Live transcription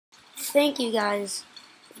thank you guys.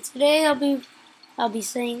 Today I'll be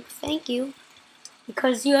saying thank you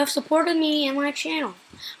because you have supported me and my channel.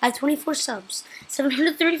 I have 24 subs,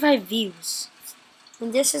 735 views.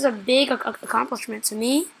 And this is a big accomplishment to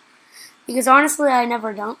me because honestly I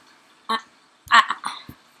never done I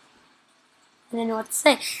didn't know what to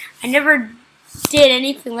say. I never did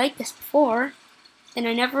anything like this before, and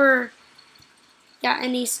I never got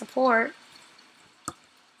any support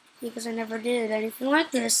because I never did anything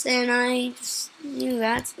like this, and I just knew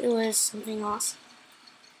that it was something awesome.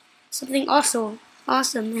 Something awesome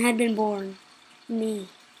had been born. Me.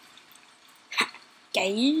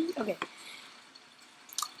 Okay.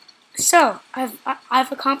 So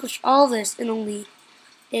I've accomplished all this in only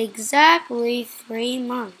exactly 3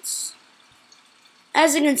 months.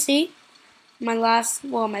 As you can see,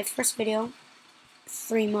 my first video,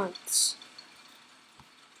 3 months.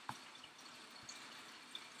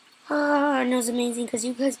 And it was amazing because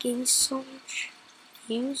you guys gave me so much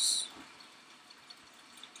views.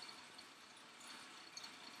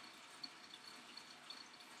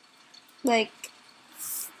 Like,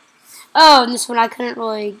 oh, and this one I couldn't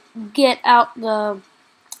really get out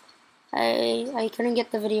I couldn't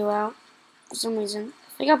get the video out for some reason.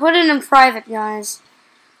 I think I put it in private, guys.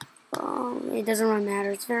 It doesn't really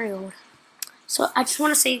matter. It's very old. So I just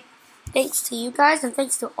want to say thanks to you guys and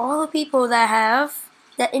thanks to all the people that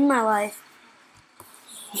in my life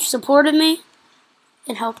supported me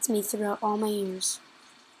and helped me throughout all my years.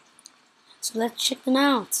 So let's check them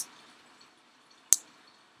out.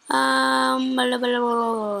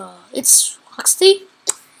 It's Roxty,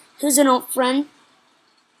 who's an old friend.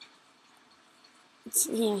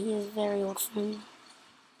 Yeah, he is a very old friend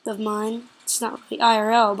of mine. It's not really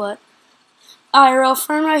IRL, but IRL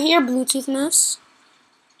friend right here, Bluetooth Moose.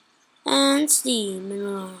 And Steve.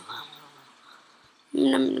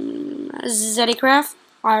 Zeddycraft,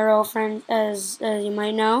 IRL friend, as you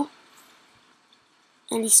might know.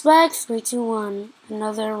 And Swag 321,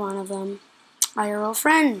 another one of them. IRL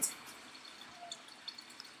friend.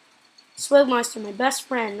 Swagmeister, my best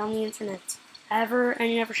friend on the internet. Ever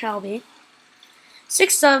and never shall be.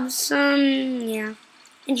 6 subs, yeah.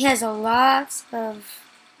 And he has a lot of,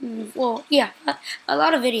 a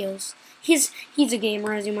lot of videos. He's a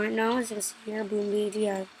gamer, as you might know. As you can see here, Boom League,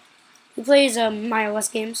 yeah. He plays, iOS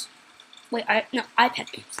games. Wait, no,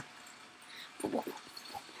 iPad games.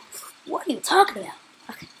 What are you talking about?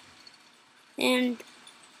 Okay. And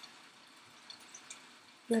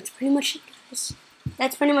that's pretty much it, guys.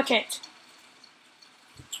 That's pretty much it.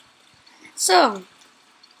 So,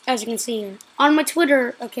 as you can see here, on my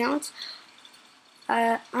Twitter account,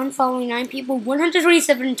 I'm following 9 people,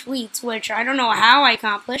 127 tweets, which I don't know how I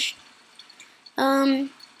accomplished. 14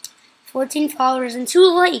 followers and 2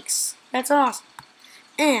 likes. That's awesome.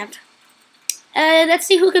 And let's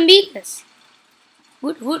see who can beat this.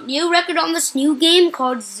 New record on this new game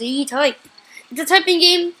called Z-Type. It's a typing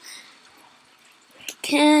game.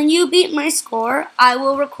 Can you beat my score? I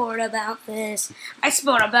will record about this. I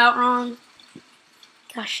spelled about wrong.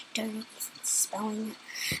 Gosh darn it, spelling.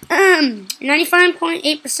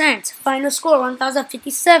 95.8%. Final score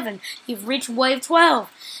 1,057. You've reached wave 12,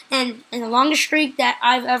 and the longest streak that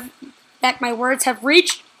that my words have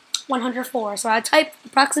reached, 104. So I typed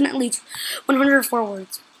approximately 104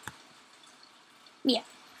 words. Yeah.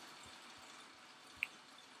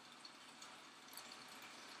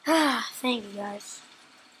 Thank you guys.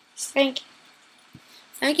 Thank you.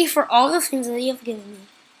 Thank you for all the things that you have given me.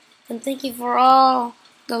 And thank you for all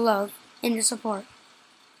the love and the support.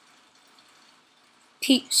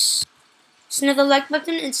 Peace. Sniff the like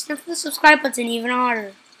button and sniff the subscribe button even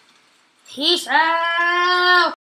harder. Peace out!